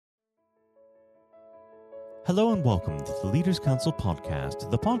Hello and welcome to the Leaders Council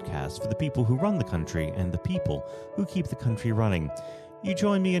podcast, the podcast for the people who run the country and the people who keep the country running. You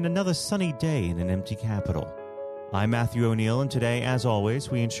join me in another sunny day in an empty capital. I'm Matthew O'Neill, and today, as always,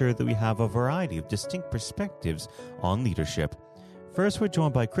 we ensure that we have a variety of distinct perspectives on leadership. First, we're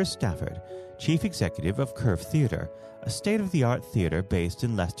joined by Chris Stafford, Chief Executive of Curve Theatre, a state-of-the-art theatre based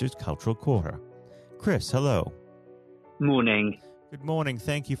in Leicester's Cultural Quarter. Chris, hello. Morning. Good morning.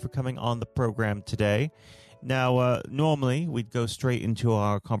 Thank you for coming on the program today. Now, normally we'd go straight into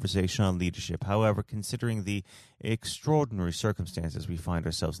our conversation on leadership. However, considering the extraordinary circumstances we find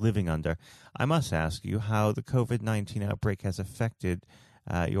ourselves living under, I must ask you how the COVID-19 outbreak has affected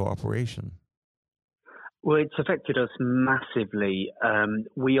your operation. Well, it's affected us massively.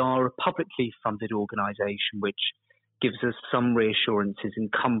 We are a publicly funded organisation, which gives us some reassurances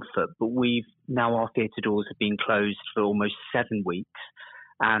and comfort, but our theatre doors have been closed for almost 7 weeks.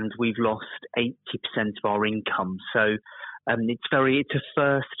 And we've lost 80% of our income. So it's a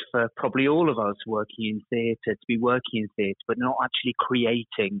first for probably all of us working in theatre to be working in theatre, but not actually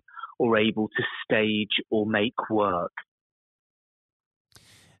creating or able to stage or make work.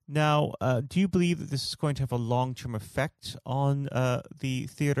 Now, do you believe that this is going to have a long-term effect on the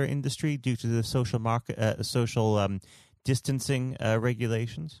theatre industry due to the social distancing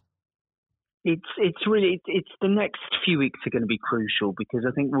regulations? It's the next few weeks are going to be crucial because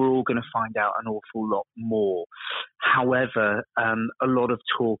I think we're all going to find out an awful lot more. However, a lot of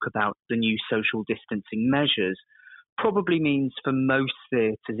talk about the new social distancing measures probably means for most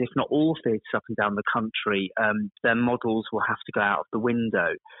theatres, if not all theatres up and down the country, their models will have to go out of the window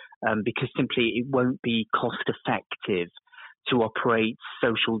because simply it won't be cost effective to operate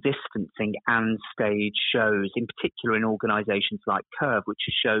social distancing and stage shows, in particular in organisations like Curve, which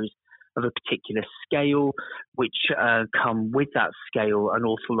are shows of a particular scale, which come with that scale an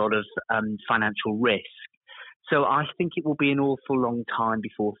awful lot of financial risk. So I think it will be an awful long time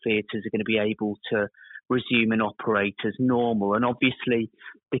before theatres are going to be able to resume and operate as normal. And obviously,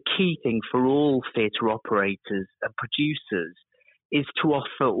 the key thing for all theatre operators and producers is to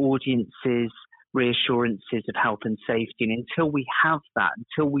offer audiences reassurances of health and safety. And until we have that,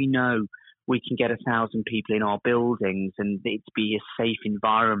 until we know we can get 1,000 people in our buildings and it be a safe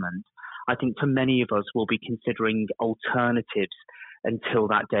environment, I think for many of us, we'll be considering alternatives until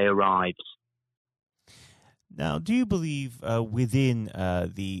that day arrives. Now, do you believe within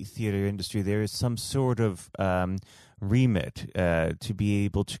the theatre industry there is some sort of remit to be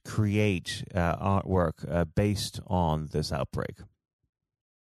able to create artwork based on this outbreak?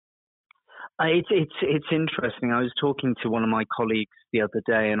 It's interesting. I was talking to one of my colleagues the other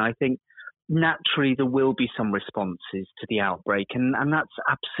day, and I think naturally there will be some responses to the outbreak, and that's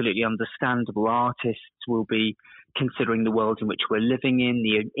absolutely understandable. Artists will be considering the world in which we're living in,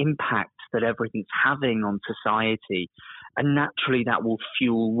 the impact that everything's having on society, and naturally that will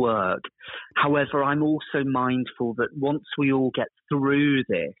fuel work. However, I'm also mindful that once we all get through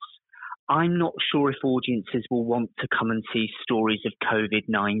this, I'm not sure if audiences will want to come and see stories of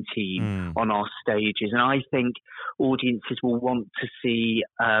COVID-19 on our stages. And I think audiences will want to see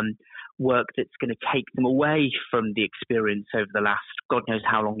work that's going to take them away from the experience over the last, God knows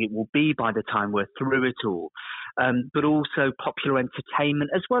how long it will be by the time we're through it all. But also popular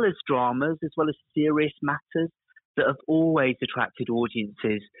entertainment, as well as dramas, as well as serious matters that have always attracted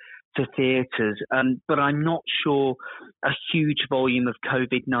audiences to theatres. But I'm not sure a huge volume of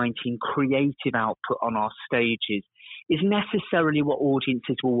COVID-19 creative output on our stages is necessarily what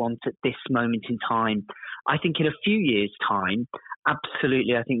audiences will want at this moment in time. I think in a few years' time,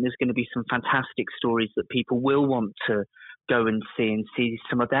 absolutely, I think there's going to be some fantastic stories that people will want to go and see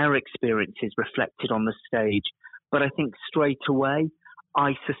some of their experiences reflected on the stage. But I think straight away,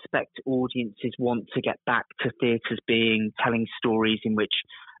 I suspect audiences want to get back to theatres telling stories in which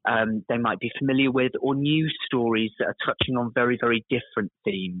they might be familiar with, or new stories that are touching on very, very different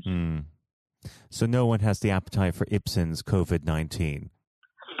themes. So no one has the appetite for Ibsen's COVID-19?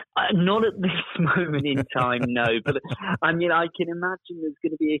 Not at this moment in time, no. But I mean, I can imagine there's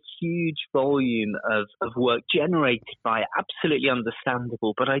going to be a huge volume of work generated by it. Absolutely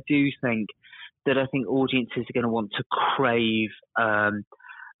understandable. But I do think audiences are going to want to crave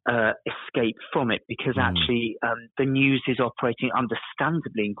escape from it, because actually the news is operating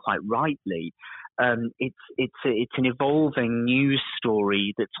understandably and quite rightly. It's an evolving news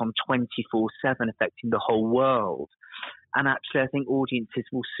story that's on 24/7, affecting the whole world. And actually, I think audiences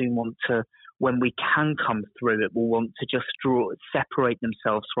will soon want to, when we can come through it, will want to just separate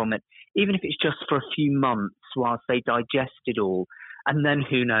themselves from it, even if it's just for a few months whilst they digest it all. And then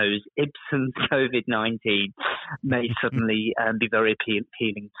who knows, Ibsen's COVID-19 may suddenly be very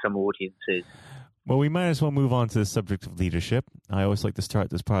appealing to some audiences. Well, we might as well move on to the subject of leadership. I always like to start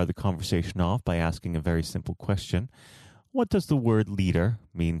this part of the conversation off by asking a very simple question. What does the word leader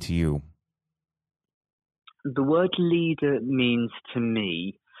mean to you? The word leader means to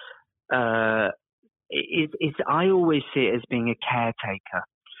me, I always see it as being a caretaker.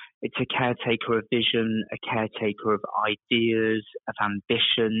 It's a caretaker of vision, a caretaker of ideas, of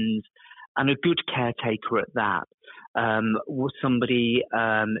ambitions, and a good caretaker at that. Somebody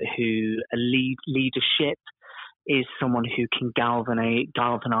leadership is someone who can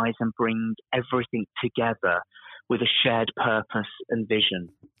galvanize and bring everything together with a shared purpose and vision.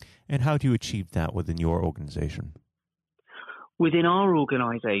 And how do you achieve that within your organization? Within our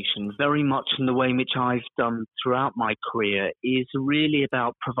organisation, very much in the way in which I've done throughout my career, is really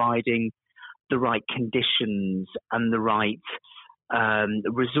about providing the right conditions and the right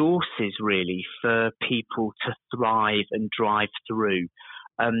resources, really, for people to thrive and drive through.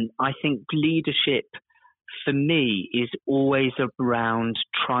 I think leadership, for me, is always around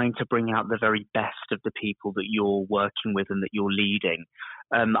trying to bring out the very best of the people that you're working with and that you're leading.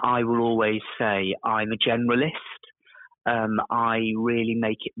 I will always say I'm a generalist. I really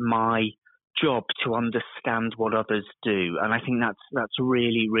make it my job to understand what others do, and I think that's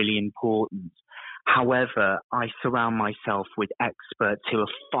really, really important. However, I surround myself with experts who are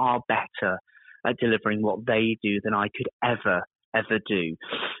far better at delivering what they do than I could ever do.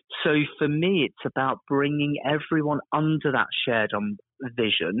 So for me, it's about bringing everyone under that shared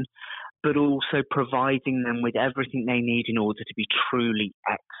vision, but also providing them with everything they need in order to be truly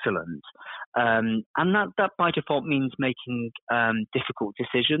excellent. And that by default means making difficult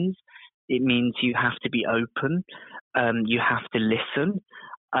decisions. It means you have to be open. You have to listen.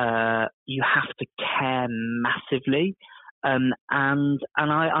 You have to care massively. And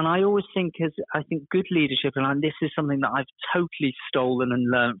I always think good leadership, and this is something that I've totally stolen and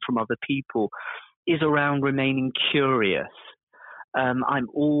learned from other people, is around remaining curious. I'm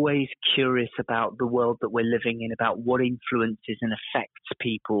always curious about the world that we're living in, about what influences and affects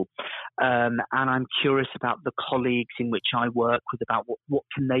people. And I'm curious about the colleagues in which I work with, about what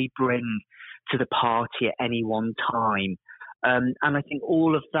can they bring to the party at any one time. And I think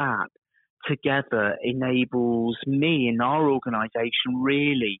all of that together enables me in our organisation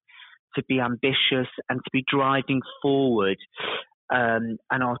really to be ambitious and to be driving forward an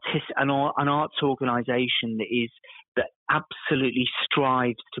arts organisation that absolutely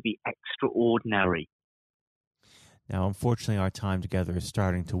strives to be extraordinary. Now, unfortunately, our time together is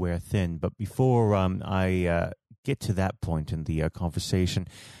starting to wear thin. But before I get to that point in the conversation,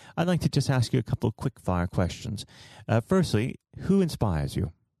 I'd like to just ask you a couple of quick-fire questions. Firstly, who inspires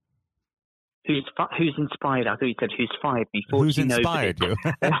you? Who's inspired? I thought you said who's fired me. Who's inspired you?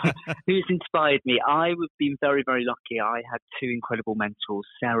 Who's inspired me? I've been very, very lucky. I had two incredible mentors,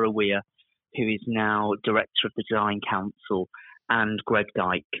 Sarah Weir, who is now Director of the Design Council, and Greg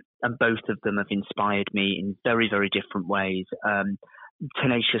Dyke. And both of them have inspired me in very, very different ways.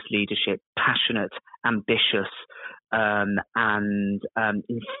 Tenacious leadership, passionate, ambitious, and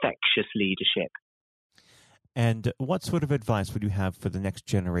infectious leadership. And what sort of advice would you have for the next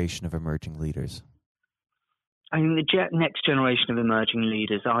generation of emerging leaders? I mean, the next generation of emerging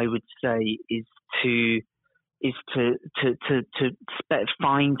leaders, I would say, is to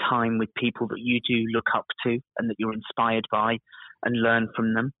find time with people that you do look up to and that you're inspired by, and learn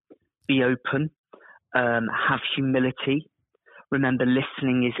from them. Be open, have humility. Remember,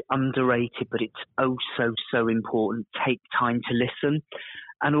 listening is underrated, but it's so important. Take time to listen,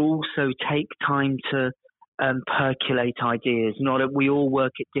 and also take time to percolate ideas. We all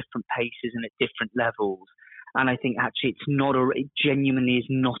work at different paces and at different levels. And I think actually it genuinely is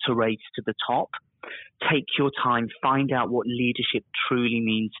not a race to the top. Take your time, find out what leadership truly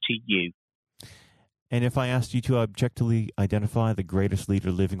means to you. And if I asked you to objectively identify the greatest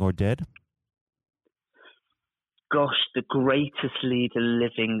leader living or dead? Gosh, the greatest leader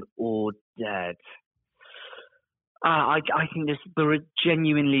living or dead. I think there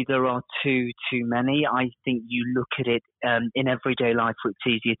are too many. I think you look at it in everyday life, where it's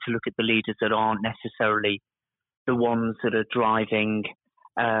easier to look at the leaders that aren't necessarily the ones that are driving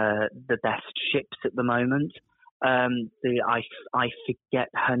the best ships at the moment. I forget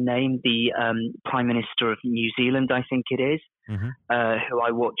her name, the Prime Minister of New Zealand, I think it is, who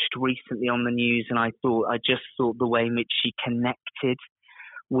I watched recently on the news, and I just thought the way in which she connected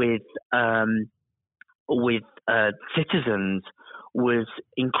with citizens was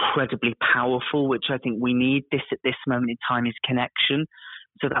incredibly powerful, which I think we need at this moment in time, is connection.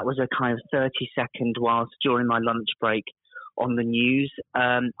 So that was a kind of 30-second whilst during my lunch break on the news.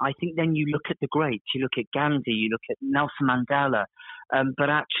 I think then you look at the greats, you look at Gandhi, you look at Nelson Mandela. But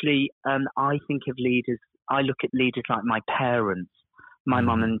actually, I think of leaders. I look at leaders like my parents, my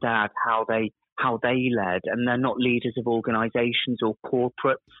mum and dad, how they led, and they're not leaders of organisations or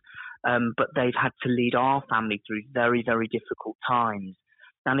corporates, but they've had to lead our family through very, very difficult times.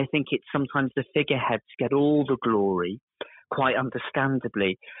 And I think it's sometimes the figureheads get all the glory, quite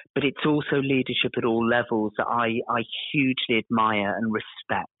understandably, but it's also leadership at all levels that I hugely admire and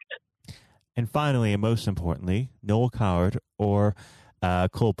respect. And finally, and most importantly, Noel Coward or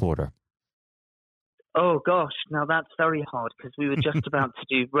Cole Porter? Oh, gosh, now that's very hard because we were just about to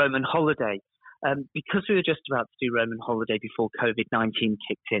do Roman Holiday. Because we were just about to do Roman Holiday before COVID-19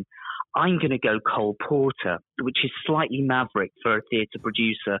 kicked in, I'm going to go Cole Porter, which is slightly maverick for a theatre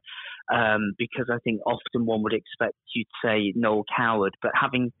producer, because I think often one would expect you to say Noel Coward, but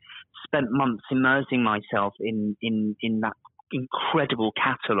having spent months immersing myself in that incredible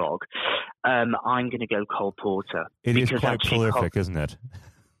catalogue, I'm going to go Cole Porter. It is quite prolific, isn't it?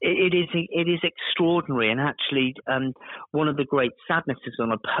 It is extraordinary, and actually, one of the great sadnesses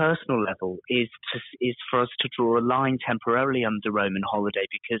on a personal level is for us to draw a line temporarily under Roman Holiday,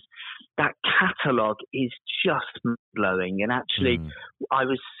 because that catalogue is just blowing. And actually, I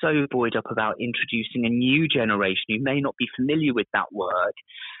was so buoyed up about introducing a new generation who may not be familiar with that work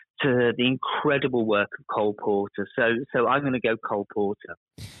to the incredible work of Cole Porter. So I'm going to go Cole Porter.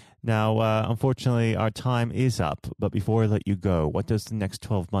 Now, unfortunately, our time is up, but before I let you go, what does the next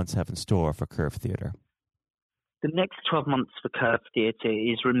 12 months have in store for Curve Theatre? The next 12 months for Curve Theatre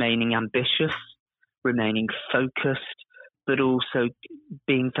is remaining ambitious, remaining focused, but also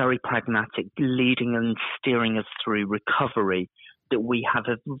being very pragmatic, leading and steering us through recovery, that we have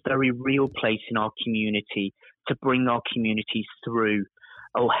a very real place in our community to bring our communities through,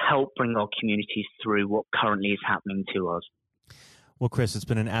 or help bring our communities through what currently is happening to us. Well, Chris, it's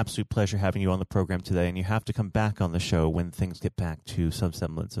been an absolute pleasure having you on the program today, and you have to come back on the show when things get back to some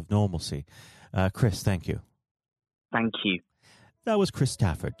semblance of normalcy. Chris, thank you. Thank you. That was Chris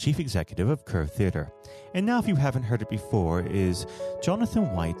Stafford, Chief Executive of Curve Theatre. And now, if you haven't heard it before, is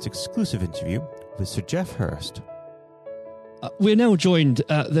Jonathan White's exclusive interview with Sir Geoff Hurst. We're now joined,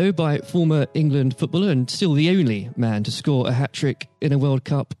 though, by former England footballer and still the only man to score a hat-trick in a World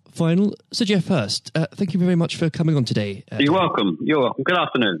Cup final, Sir Geoff Hurst. Thank you very much for coming on today. You're welcome. You're welcome. Good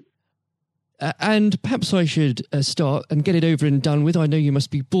afternoon. And perhaps I should start and get it over and done with. I know you must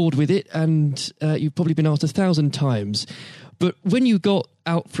be bored with it, and you've probably been asked 1,000 times. But when you got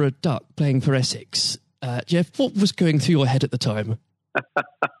out for a duck playing for Essex, Geoff, what was going through your head at the time?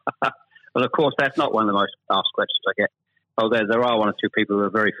 Well, of course, that's not one of the most asked questions I get. Oh, there are one or two people who are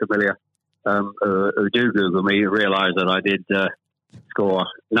very familiar who do Google me, realise that I did score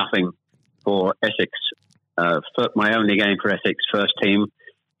nothing for Essex. My only game for Essex first team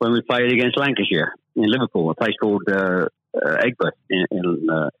when we played against Lancashire in Liverpool, a place called Egbert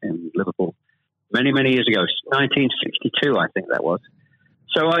in Liverpool, many, many years ago, 1962, I think that was.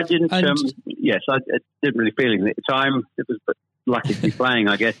 So I didn't, I didn't really feel it at the time. It was lucky to be playing,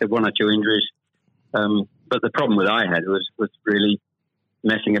 I guess. There were one or two injuries. But the problem that I had was really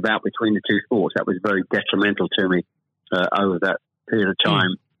messing about between the two sports. That was very detrimental to me over that period of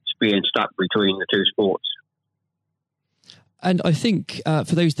time, being stuck between the two sports. And I think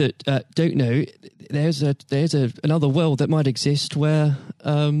for those that don't know, there's another world that might exist where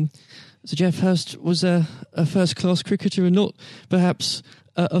Sir Geoff Hurst was a first-class cricketer and not perhaps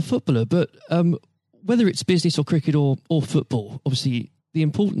a footballer. But whether it's business or cricket or football, obviously the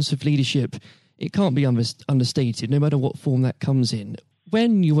importance of leadership, it can't be understated, no matter what form that comes in.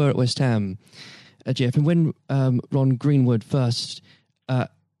 When you were at West Ham, Geoff, and when Ron Greenwood first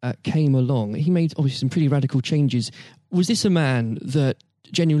came along, he made obviously some pretty radical changes. Was this a man that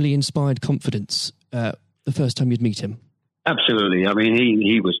genuinely inspired confidence the first time you'd meet him? Absolutely. I mean,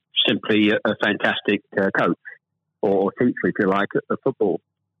 he was simply a fantastic coach or teacher, if you like, of football.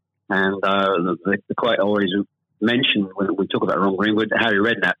 And the quite always mentioned when we talk about Ron Greenwood, Harry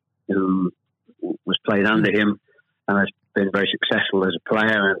Redknapp, who was played under him and has been very successful as a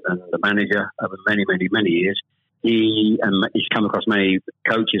player and the manager over many, many, many years. He's come across many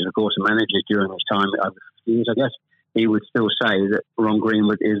coaches, of course, and managers during his time, over 50 years, I guess. He would still say that Ron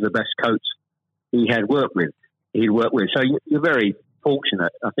Greenwood is the best coach he'd worked with. So you're very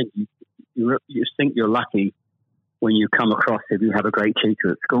fortunate. I think you think you're lucky when you come across, if you have a great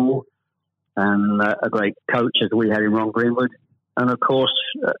teacher at school and a great coach, as we had in Ron Greenwood, and of course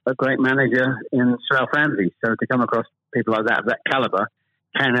a great manager in Sir Alf Ramsey. So to come across people like that, of that calibre,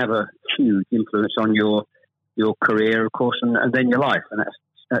 can have a huge influence on your career, of course, and then your life. And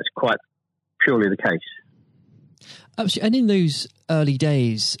that's quite purely the case. Absolutely. And in those early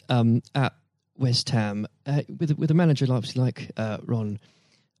days at West Ham, with a manager like Ron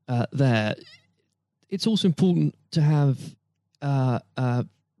there, it's also important to have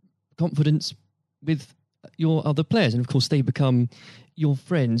confidence with your other players, and of course they become your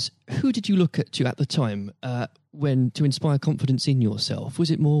friends. Who did you look at the time when to inspire confidence in yourself? Was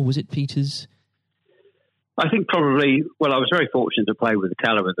it Peters? I think probably, I was very fortunate to play with the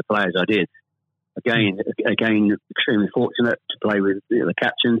calibre of the players I did. Again, extremely fortunate to play with the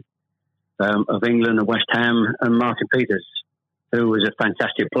captain of England and West Ham, and Martin Peters, who was a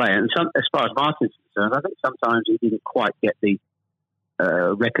fantastic player. And as far as Martin's concerned, I think sometimes he didn't quite get the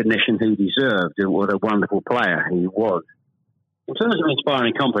recognition he deserved, and what a wonderful player he was. In terms of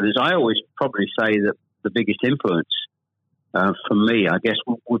inspiring confidence, I always probably say that the biggest influence for me, I guess,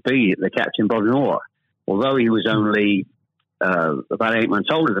 would be the captain, Bobby Moore. Although he was only about 8 months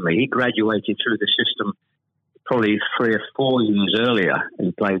older than me, he graduated through the system probably 3 or 4 years earlier.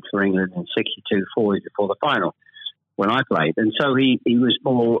 He played for England in 62, 4 years before the final when I played. And so he was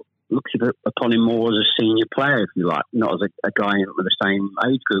more, looked upon him more as a senior player, if you like, not as a guy with the same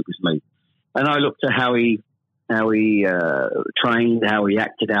age group as me. And I looked at how he trained, how he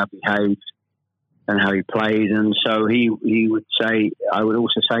acted, how he behaved, and how he played. And so he would say, I would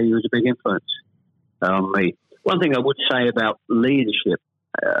also say he was a big influence on me. One thing I would say about leadership,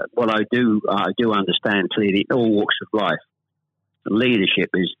 what I do understand clearly in all walks of life, leadership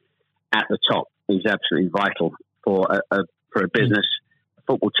is at the top, is absolutely vital for a business, a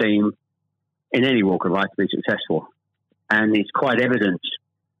football team, in any walk of life to be successful. And it's quite evident.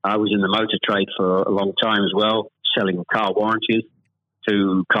 I was in the motor trade for a long time as well, selling car warranties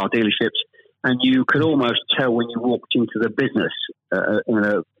to car dealerships. And you could almost tell when you walked into the business,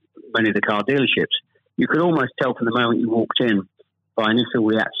 many of the car dealerships, you could almost tell from the moment you walked in by initial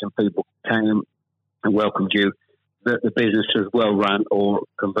reaction, people came and welcomed you, that the business was well run or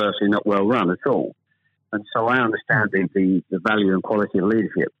conversely not well run at all. And so I understand the value and quality of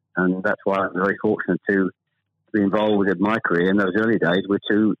leadership. And that's why I'm very fortunate to be involved in my career in those early days with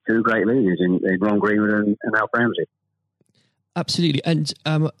two great leaders in Ron Greenwood and Alf Ramsey. Absolutely. And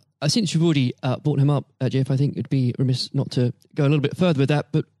since you've already brought him up, Jeff, I think it'd be remiss not to go a little bit further with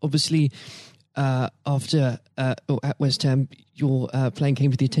that. But obviously, after at West Ham, your playing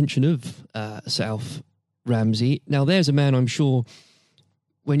came to the attention of Sir Alf Ramsey. Now, there's a man I'm sure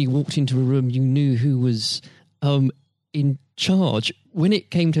when you walked into a room, you knew who was in charge. When it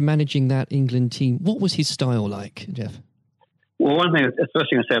came to managing that England team, what was his style like, Jeff? Well, the first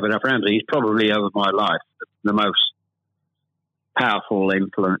thing I say about Alf Ramsey, he's probably over my life the most powerful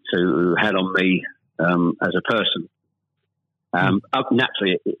influence who had on me as a person.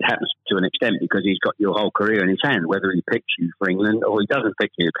 Naturally, it happens to an extent because he's got your whole career in his hand. Whether he picks you for England or he doesn't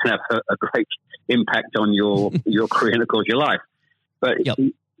pick you, it can have a great impact on your career and, of course, your life. But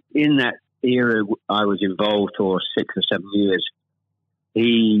in that era I was involved for 6 or 7 years,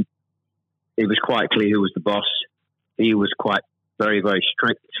 it was quite clear who was the boss. He was quite very, very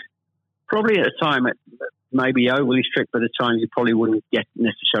strict. Probably at a time, maybe overly strict, but at a time you probably wouldn't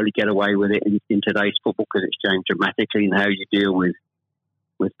necessarily get away with it in today's football because it's changed dramatically in how you deal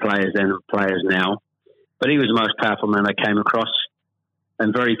with players then and players now. But he was the most powerful man I came across,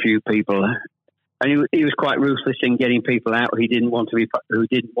 and very few people. And he was quite ruthless in getting people out who didn't want to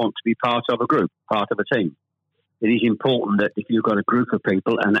be part of a group, part of a team. It is important that if you've got a group of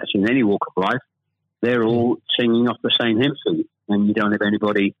people, and that's in any walk of life, they're all singing off the same hymn sheet, and you don't have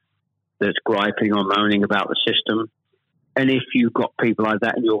anybody that's griping or moaning about the system. And if you've got people like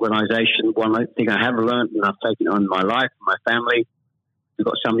that in your organisation, one thing I have learned, and I've taken it on in my life, my family, you've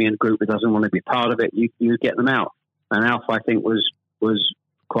got somebody in a group that doesn't want to be part of it, you get them out. And Alf, I think, was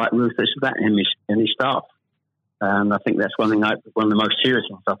quite ruthless with that in his staff. And I think that's one of the most serious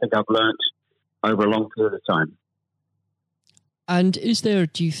things I think I've learnt over a long period of time. And is there,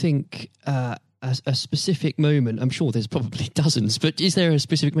 do you think, a specific moment, I'm sure there's probably dozens, but is there a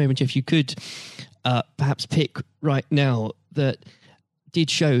specific moment, if you could perhaps pick right now, that did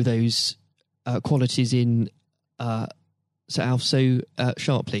show those qualities in Sir Alf so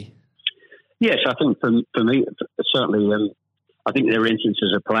sharply? Yes, I think for me, certainly, I think there are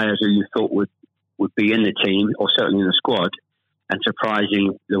instances of players who you thought would be in the team or certainly in the squad, and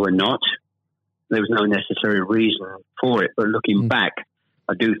surprising they were not. There was no necessary reason for it, but looking back,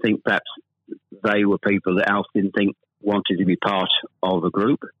 I do think perhaps they were people that Alf didn't think wanted to be part of a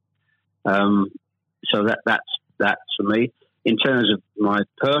group. So that's for me. In terms of my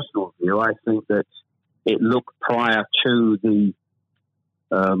personal view, I think that it looked prior to the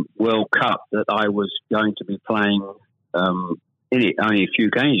World Cup that I was going to be playing in it only a few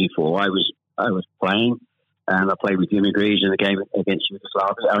games before. I was playing, and I played with Jimmy Greaves in the game against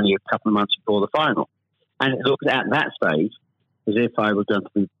Yugoslavia only a couple of months before the final. And it looked at that stage as if I was going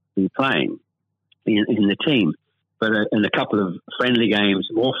to be playing in the team. But in a couple of more friendly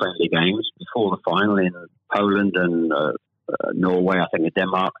games before the final in Poland and Norway, I think, and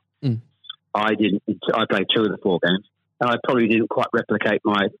Denmark, I played 2 of the 4 games, and I probably didn't quite replicate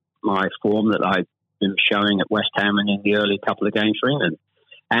my form that I'd been showing at West Ham and in the early couple of games for England.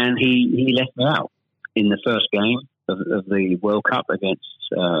 And he left me out in the first game of the World Cup against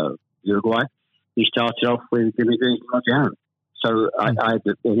Uruguay. He started off with Jimmy Greaves and Roger Hunt. So I had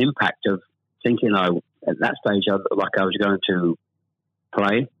an impact of thinking at that stage I looked like I was going to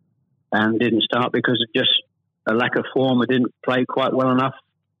play, and didn't start because of just a lack of form. I didn't play quite well enough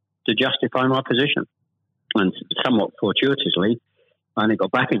to justify my position. And somewhat fortuitously, I only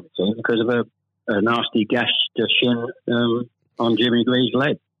got back in the team because of a nasty gash to shin on Jimmy Greaves'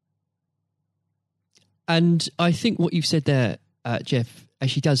 leg. And I think what you've said there, Jeff,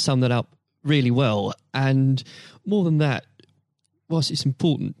 actually does sum that up really well. And more than that, whilst it's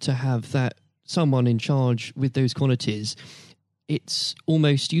important to have that someone in charge with those qualities, it's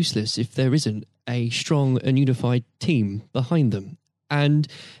almost useless if there isn't a strong and unified team behind them. And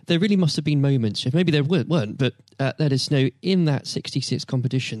there really must have been moments, maybe there weren't, but let us know, in that 66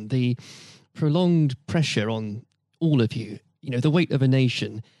 competition, the prolonged pressure on all of you, the weight of a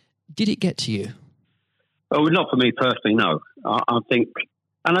nation, did it get to you? Oh, not for me personally, no. I think,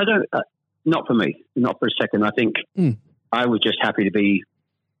 and I don't, not for me, not for a second. I think I was just happy to be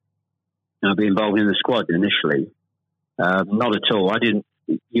involved in the squad initially. Not at all.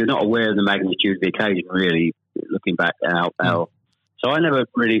 You're not aware of the magnitude of the occasion, really, looking back out. So I never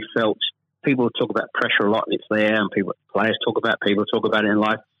really felt, people talk about pressure a lot and it's there, and players talk about it in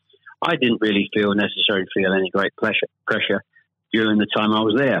life. I didn't really necessarily feel any great pressure during the time I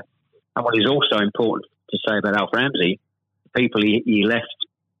was there. And what is also important to say about Alf Ramsey, the people he left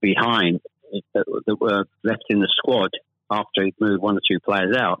behind that were left in the squad after he'd moved 1 or 2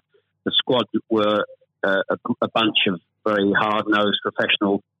 players out, the squad were a bunch of very hard-nosed,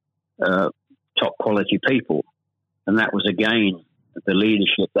 professional, top-quality people. And that was, again, the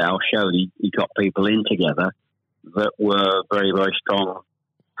leadership that Al showed. He got people in together that were very, very strong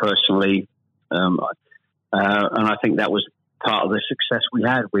personally. And I think that was part of the success we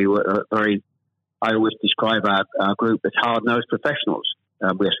had. We were I always describe our group as hard-nosed professionals.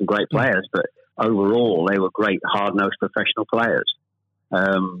 We have some great players, but overall they were great hard-nosed professional players.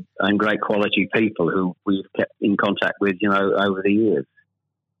 And great quality people who we've kept in contact with, over the years.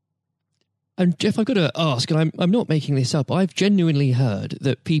 And Jeff, I've got to ask, and I'm not making this up, I've genuinely heard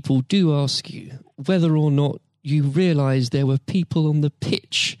that people do ask you whether or not you realise there were people on the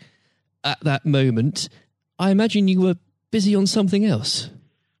pitch at that moment. I imagine you were busy on something else.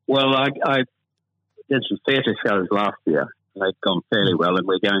 Well, I did some theatre shows last year. They've gone fairly well, and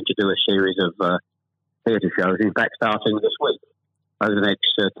we're going to do a series of theatre shows, in fact, starting this week, over the next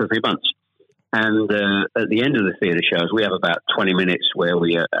 2 or 3 months. And at the end of the theatre shows, we have about 20 minutes where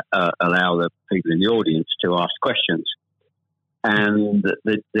we allow the people in the audience to ask questions. And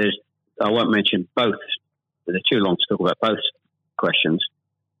I won't mention both. They're too long to talk about both questions.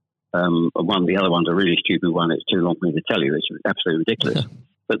 The other one's a really stupid one. It's too long for me to tell you. It's absolutely ridiculous.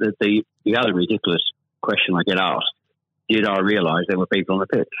 But the other ridiculous question I get asked, did I realise there were people on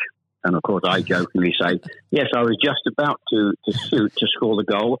the pitch? And of course, I jokingly say, yes, I was just about to shoot to score the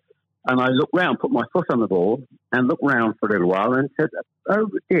goal. And I looked round, put my foot on the ball, and looked round for a little while and said, oh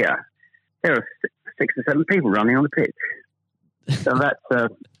dear, there are 6 or 7 people running on the pitch. So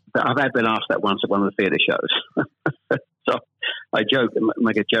I've been asked that once at one of the theatre shows. So I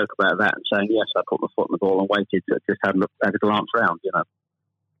make a joke about that and saying, yes, I put my foot on the ball and waited, just had a glance round,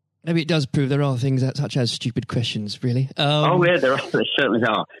 Maybe it does prove there are things such as stupid questions, really. Oh, yeah, there certainly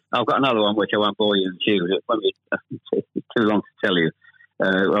are. I've got another one which I won't bore you into. It won't be too long to tell you.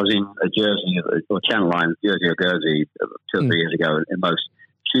 I was in a Jersey, or Channel Line, Jersey or Guernsey 2 or 3 years ago, and most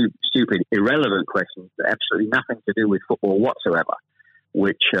stupid, irrelevant questions that absolutely nothing to do with football whatsoever,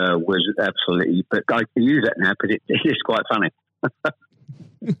 which was absolutely, but I can use that now because it is quite funny.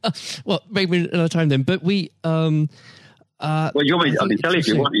 Well, maybe another time then, but we... well, you want me? I can tell you if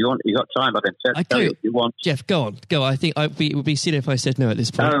you want. You got time? I can tell you if you want. Jeff, go on. It would be silly if I said no at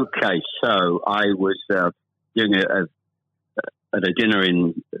this point. Okay, so I was doing at a dinner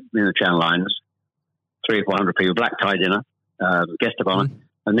in the Channel Lines, 300 or 400 people, black tie dinner, guest of honour.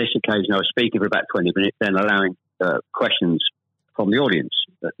 And this occasion I was speaking for about 20 minutes, then allowing questions from the audience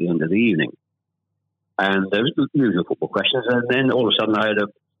at the end of the evening. And there was the usual football questions, and then all of a sudden I had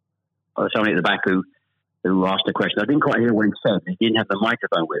somebody at the back who who asked a question. I didn't quite hear what he said. He didn't have the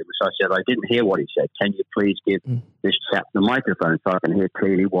microphone with him, so I said, I didn't hear what he said. Can you please give this chap the microphone so I can hear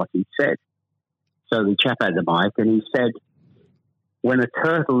clearly what he said? So the chap had the mic, and he said, when a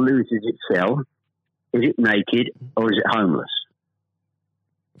turtle loses its shell, is it naked or is it homeless?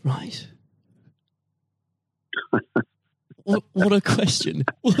 Right. What a question.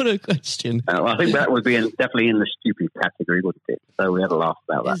 What a question. I think that would be definitely in the stupid category, wouldn't it? So we had a laugh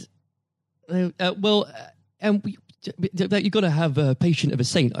about that. You've got to have a patient of a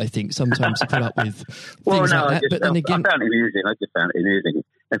saint, I think, sometimes to put up with things like that. But then again, I found it amusing. I just found it amusing.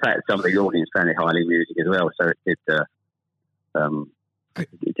 In fact, some of the audience found it highly amusing as well. So it did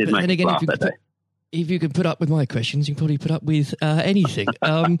make us laugh that day. If you can put up with my questions, you can probably put up with anything.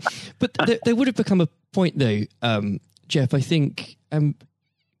 But there would have become a point, though, Jeff. I think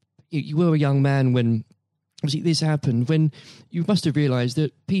you were a young man when obviously this happened, when you must have realised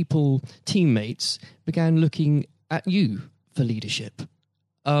that teammates, began looking at you for leadership.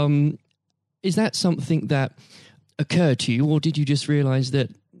 Is that something that occurred to you, or did you just realise that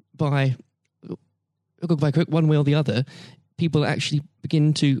by one way or the other, people actually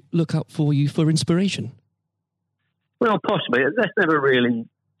begin to look up for you for inspiration? Well, possibly. That's never really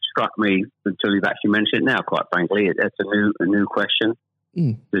struck me until you've actually mentioned it now, quite frankly. It's a new question.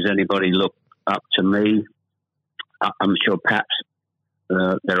 Does anybody look up to me? I'm sure perhaps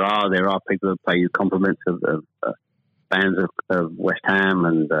there are people who pay you compliments of fans of West Ham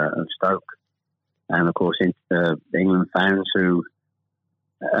and Stoke, and of course England fans who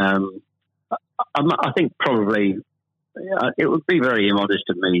I think probably it would be very immodest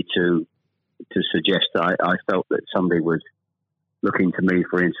of me to suggest that I felt that somebody was looking to me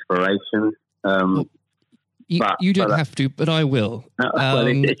for inspiration. You don't have to, but I will. Well,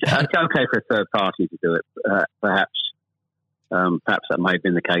 it's okay for a third party to do it. Perhaps that may have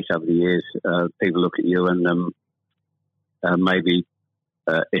been the case over the years. People look at you and maybe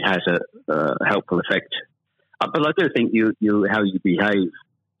it has a helpful effect. But I do think you how you behave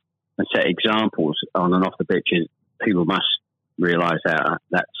and set examples on and off the pitches, people must realise that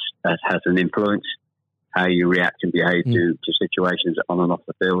has an influence. How you react and behave to situations on and off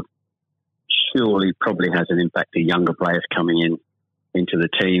the field surely probably has an impact to younger players coming into the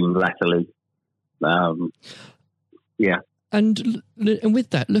team latterly. And with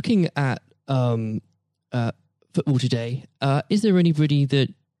that, looking at football today, is there anybody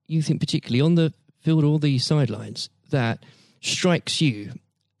that you think particularly on the field or the sidelines that strikes you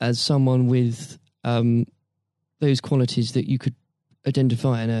as someone with those qualities that you could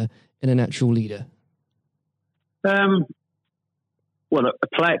identify in a natural leader? Well,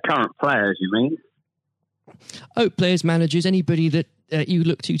 current players, you mean? Oh, players, managers, anybody that you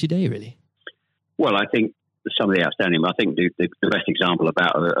look to today, really? Well, I think some of the outstanding. I think the best example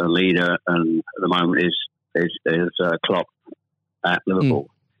about a leader at the moment is Klopp at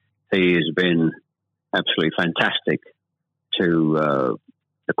Liverpool. He has been absolutely fantastic to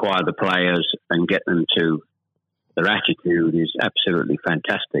acquire the players and get them to. Their attitude is absolutely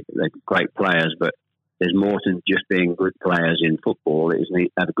fantastic. They're great players, but there's more than just being good players in football. It is to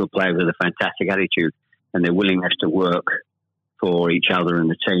have a good player with a fantastic attitude, and their willingness to work for each other and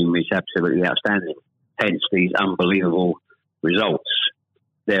the team is absolutely outstanding. Hence these unbelievable results.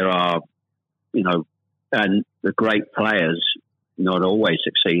 There are, and the great players not always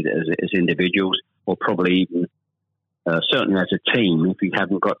succeed as individuals, or probably even certainly as a team if you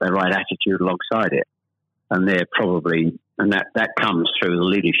haven't got the right attitude alongside it. And they're probably, and that comes through the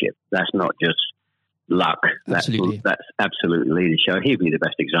leadership. That's not just luck. That's absolutely leadership. He'd be the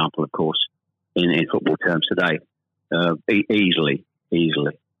best example, of course, in football terms today, easily.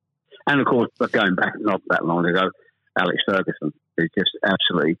 And of course, but going back not that long ago, Alex Ferguson is just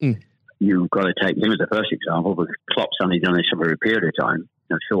absolutely. You've got to take him as the first example, because Klopp's only done this over a period of time,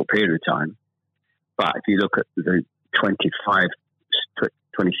 a short period of time. But if you look at the 26,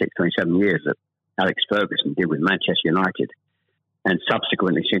 27 years that Alex Ferguson did with Manchester United, and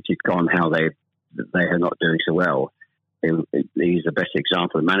subsequently since he's gone, how they are not doing so well. He's the best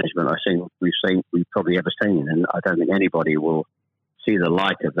example of management we've probably ever seen, and I don't think anybody will see the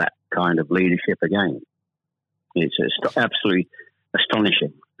like of that kind of leadership again. It's absolutely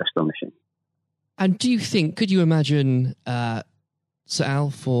astonishing. And do you think? Could you imagine Sir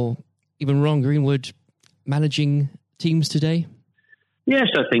Alf or even Ron Greenwood managing teams today? Yes,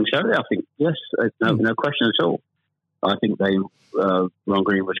 I think so. I think yes, no question at all. I think Ron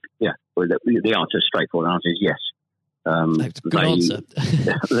Greenwood. Yeah, well, the answer, straightforward answer is yes. Good answer.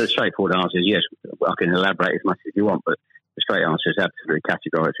 The straightforward answer is yes. I can elaborate as much as you want, but the straight answer is absolutely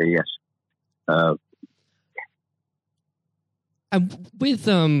categorically yes. And with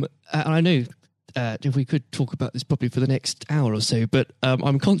I know if we could talk about this probably for the next hour or so, but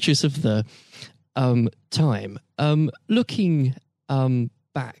I'm conscious of the time. Looking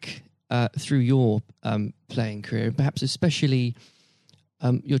back through your playing career, perhaps especially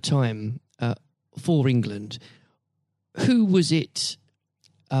your time for England, who was it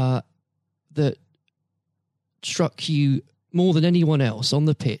that struck you more than anyone else on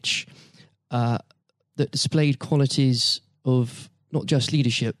the pitch that displayed qualities of not just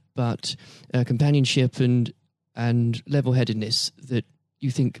leadership but companionship and level-headedness that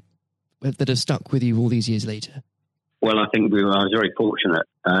you think that have stuck with you all these years later? Well, I think I was very fortunate,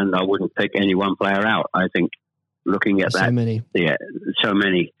 and I wouldn't pick any one player out. I think looking at that, so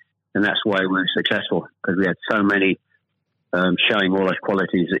many, and that's why we were successful, because we had so many showing all those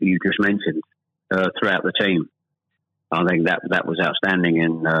qualities that you just mentioned throughout the team. I think that was outstanding,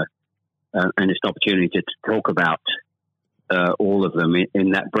 and it's an opportunity to talk about all of them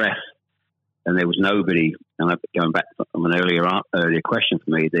in that breath. And there was nobody, and going back from an earlier question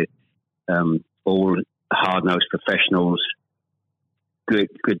for me, all hard-nosed professionals, good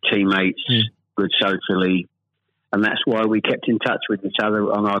teammates, good socially, and that's why we kept in touch with each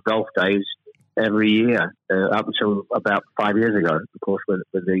other on our golf days every year up until about 5 years ago. Of course, with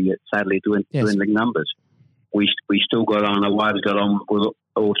the sadly dwindling numbers, we still got on. Our wives got on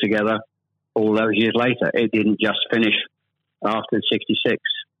all together all those years later. It didn't just finish after '66.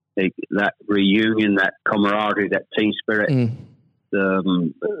 That reunion, that camaraderie, that team spirit,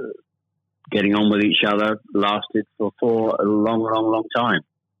 getting on with each other lasted for a long time.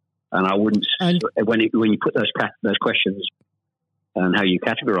 And I wouldn't, when you put those questions and how you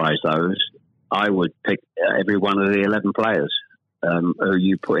categorise those, I would pick every one of the 11 players who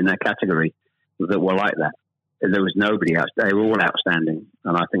you put in that category that were like that. There was nobody else. They were all outstanding.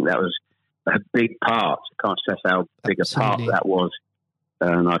 And I think that was a big part. I can't stress how big a part that was.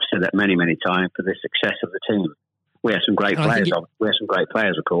 And I've said that many times, for the success of the team. We had some great players. We had some great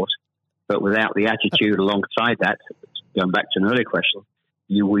players, of course. But without the attitude alongside that, going back to an earlier question,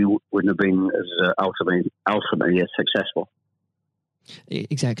 we wouldn't have been as ultimately as successful.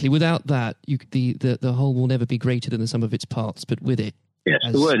 Exactly. Without that, the whole will never be greater than the sum of its parts. But with it, yes,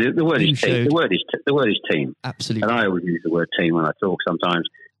 the word is team. The word is team. Absolutely. And I always use the word team when I talk. Sometimes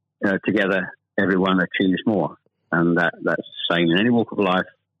together, everyone achieves more, and that's the same in any walk of life.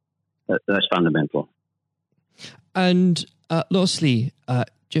 That's fundamental. And lastly,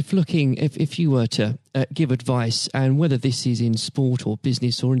 Jeff, looking, if you were to give advice, and whether this is in sport or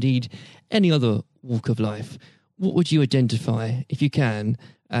business or indeed any other walk of life, what would you identify, if you can,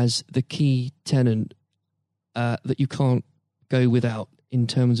 as the key tenet that you can't go without in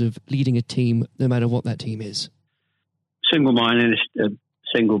terms of leading a team, no matter what that team is? Single-mindedness,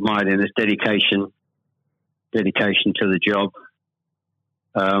 dedication to the job,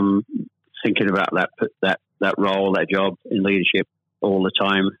 thinking about that role, that job in leadership all the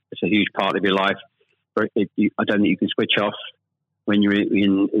time. It's a huge part of your life. I don't think you can switch off when you're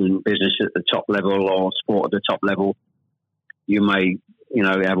in business at the top level or sport at the top level. You may,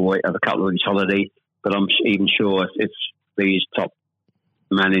 have a couple of weeks holiday, but I'm even sure if these top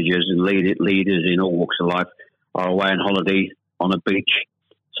managers and leaders in all walks of life are away on holiday on a beach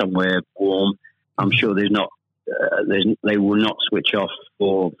somewhere warm, I'm sure they will not switch off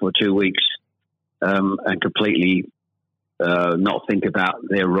for 2 weeks and completely not think about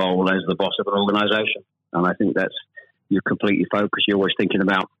their role as the boss of an organisation. And I think you're completely focused. You're always thinking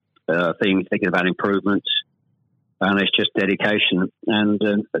about things, thinking about improvements, and it's just dedication and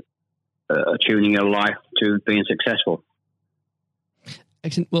tuning your life to being successful.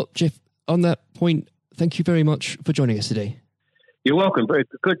 Excellent. Well, Jeff, on that point, thank you very much for joining us today. You're welcome. Nice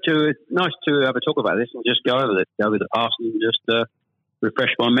to have a talk about this and just go over the past and just refresh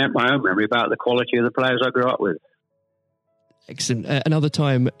my own memory about the quality of the players I grew up with. Excellent. Another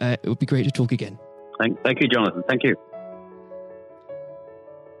time, it would be great to talk again. Thank you, Jonathan. Thank you.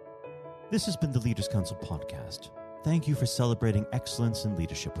 This has been the Leaders Council podcast. Thank you for celebrating excellence in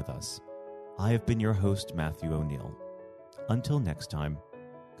leadership with us. I have been your host, Matthew O'Neill. Until next time,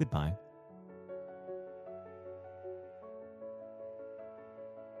 goodbye.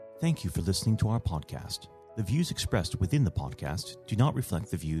 Thank you for listening to our podcast. The views expressed within the podcast do not reflect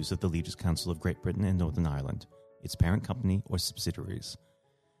the views of the Leaders Council of Great Britain and Northern Ireland, its parent company or subsidiaries,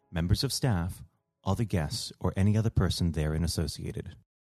 members of staff, other guests, or any other person therein associated.